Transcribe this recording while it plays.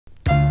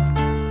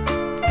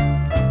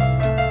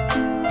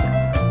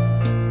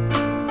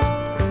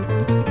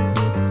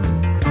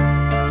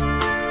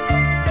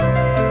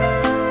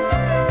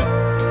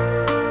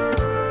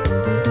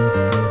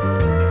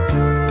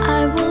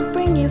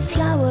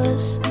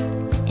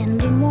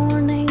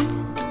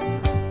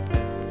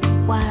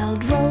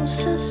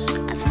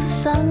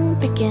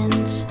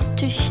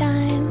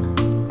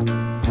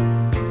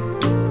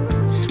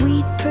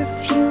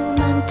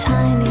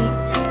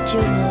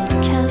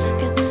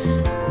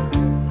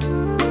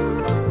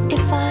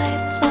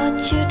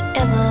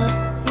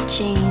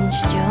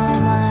changed your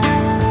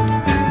mind.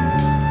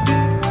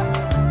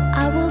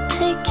 I will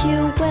take you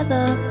where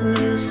the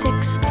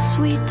music's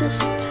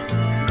sweetest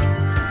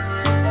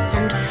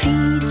and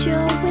feed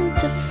your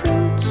winter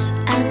fruits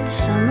and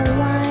summer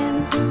wine.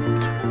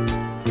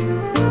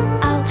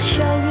 I'll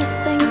show you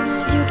things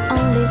you'd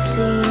only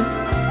seen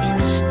in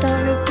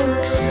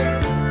storybooks.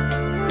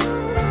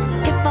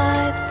 If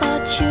I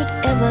thought you'd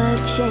ever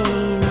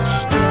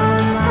changed your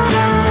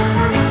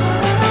mind,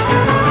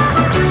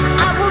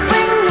 I will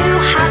bring you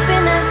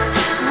happiness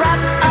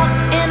wrapped up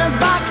in a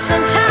box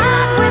and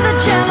tied with a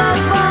jello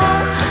ball.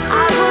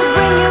 I will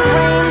bring you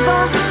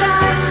rainbow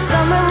skies,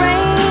 summer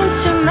rain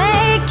to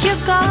make your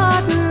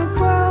garden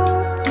grow.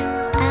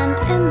 And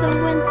in the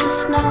winter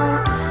snow,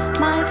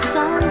 my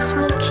songs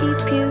will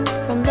keep you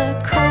from the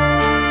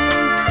cold.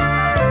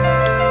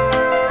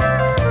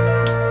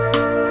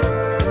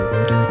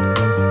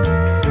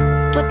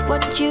 But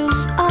what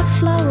use are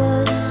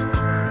flowers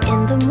in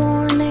the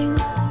morning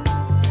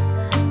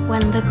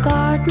when the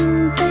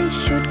garden they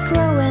should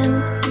grow in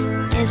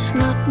is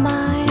not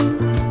mine?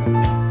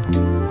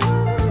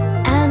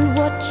 And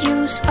what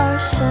use are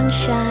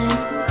sunshine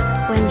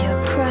when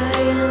you're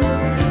crying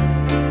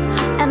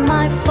and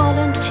my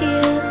fallen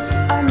tears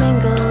are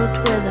mingled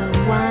with a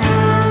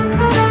wine?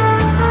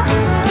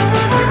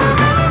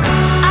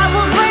 I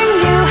will bring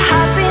you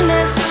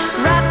happiness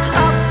wrapped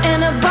up in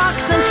a box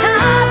and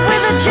tied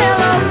with a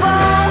jello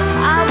ball.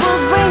 I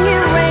will bring you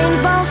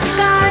rainbow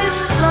skies,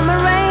 summer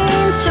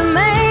rain to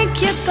make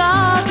your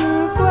garden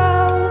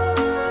grow.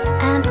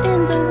 And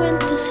in the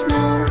winter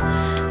snow,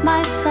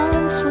 my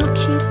songs will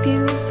keep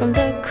you from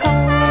the cold.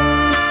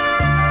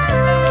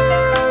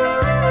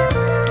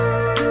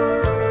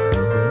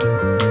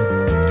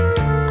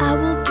 I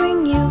will bring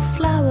you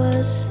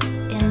flowers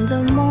in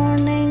the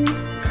morning,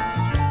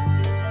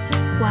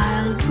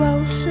 wild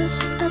roses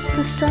as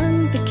the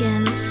sun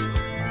begins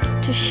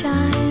to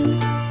shine,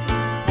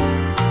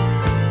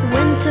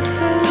 winter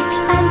fruits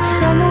and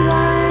summer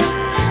wine,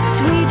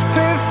 sweet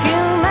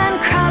perfume and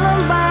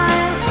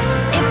columbine.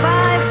 If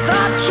I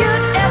thought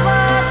you'd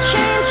ever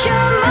change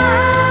your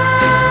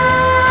mind,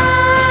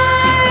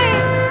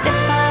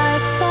 if I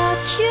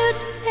thought you'd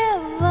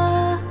ever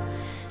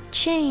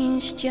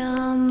changed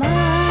your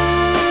mind.